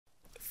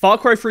Far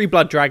Cry 3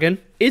 Blood Dragon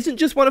isn't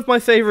just one of my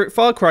favourite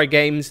Far Cry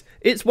games,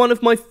 it's one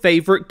of my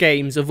favourite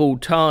games of all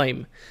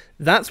time.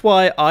 That's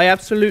why I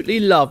absolutely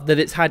love that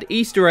it's had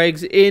Easter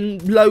eggs in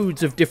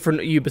loads of different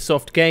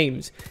Ubisoft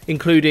games,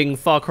 including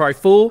Far Cry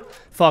 4,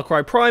 Far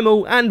Cry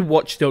Primal and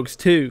Watch Dogs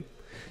 2.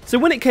 So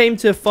when it came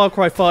to Far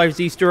Cry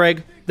 5's Easter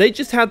egg, they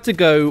just had to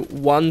go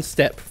one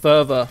step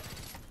further.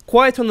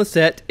 Quiet on the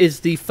Set is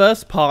the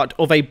first part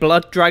of a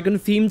Blood Dragon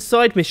themed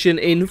side mission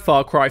in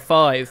Far Cry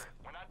 5.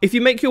 If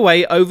you make your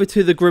way over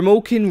to the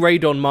Grimalkin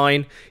Radon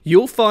mine,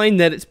 you'll find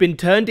that it's been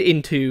turned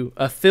into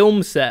a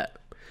film set.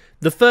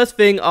 The first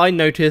thing I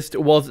noticed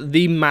was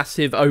the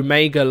massive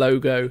Omega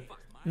logo.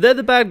 They're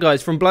the bad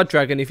guys from Blood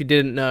Dragon if you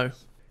didn't know.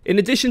 In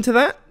addition to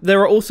that,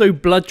 there are also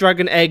Blood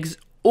Dragon eggs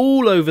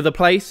all over the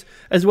place,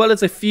 as well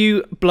as a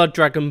few Blood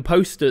Dragon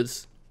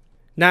posters.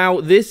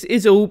 Now, this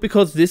is all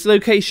because this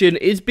location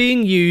is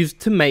being used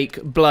to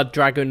make Blood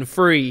Dragon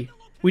 3.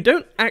 We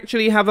don't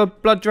actually have a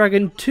Blood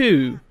Dragon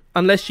 2,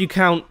 unless you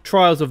count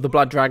Trials of the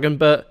Blood Dragon,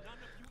 but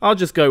I'll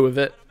just go with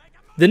it.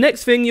 The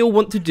next thing you'll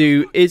want to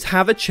do is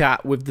have a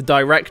chat with the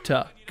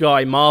director,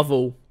 Guy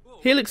Marvel.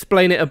 He'll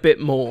explain it a bit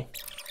more.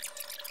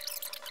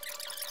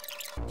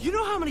 You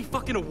know how many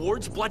fucking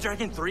awards Blood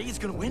Dragon 3 is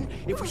gonna win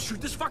if we shoot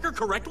this fucker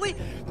correctly?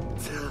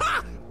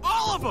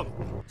 All of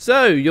them!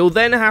 So, you'll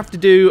then have to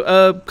do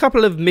a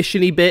couple of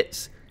mission-y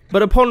bits,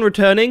 but upon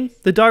returning,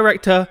 the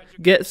director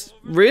gets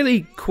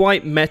really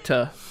quite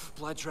meta.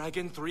 Blood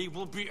Dragon 3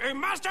 will be a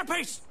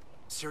masterpiece!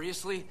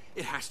 Seriously?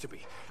 It has to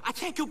be. I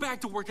can't go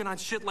back to working on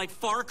shit like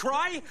Far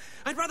Cry.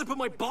 I'd rather put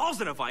my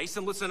balls in a vice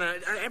and listen to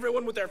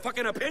everyone with their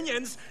fucking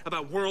opinions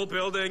about world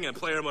building and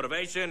player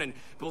motivation and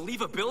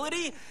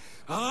believability.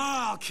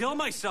 Oh, I'll kill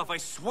myself, I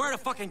swear to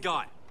fucking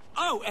God.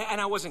 Oh, and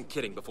I wasn't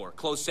kidding before.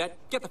 Closed set,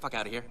 get the fuck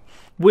out of here.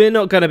 We're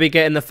not going to be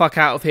getting the fuck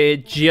out of here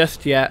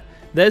just yet.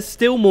 There's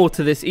still more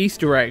to this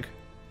Easter egg.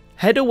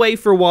 Head away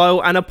for a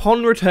while and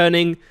upon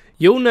returning,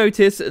 you'll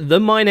notice the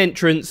mine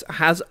entrance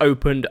has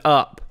opened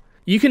up.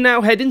 You can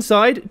now head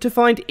inside to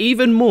find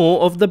even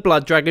more of the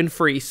Blood Dragon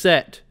 3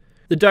 set.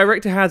 The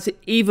director has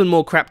even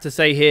more crap to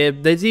say here,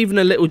 there's even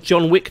a little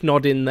John Wick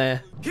nod in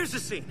there. Here's the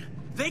scene.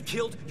 They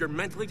killed your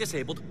mentally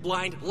disabled,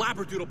 blind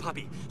Labradoodle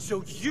puppy,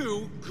 so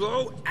you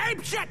go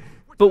apeshit!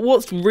 But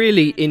what's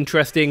really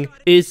interesting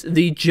is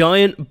the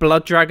giant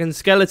Blood Dragon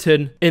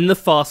skeleton in the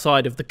far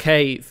side of the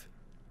cave.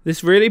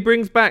 This really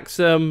brings back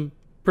some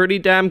pretty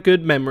damn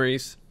good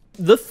memories.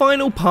 The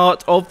final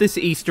part of this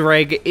Easter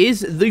egg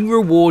is the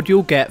reward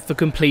you'll get for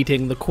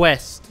completing the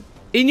quest.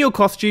 In your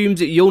costumes,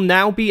 you'll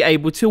now be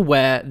able to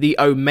wear the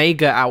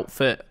Omega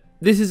outfit.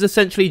 This is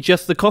essentially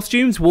just the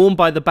costumes worn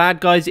by the bad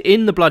guys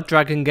in the Blood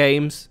Dragon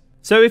games.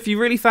 So if you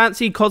really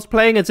fancy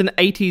cosplaying as an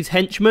 80s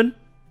henchman,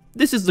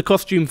 this is the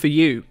costume for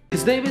you.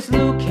 His name is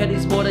Luke and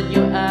he's more than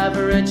your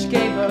average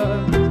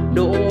gamer.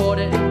 No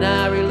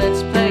ordinary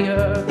let's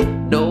player.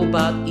 Know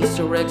about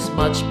Easter eggs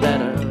much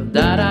better.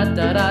 Da da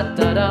da da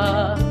da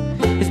da.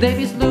 His name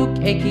is Luke,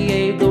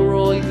 aka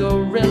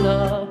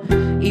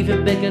TheRoyalGorilla.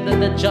 Even bigger than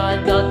the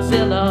giant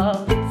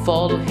Godzilla.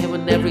 Follow him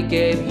in every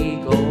game he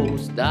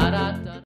goes. Da da da.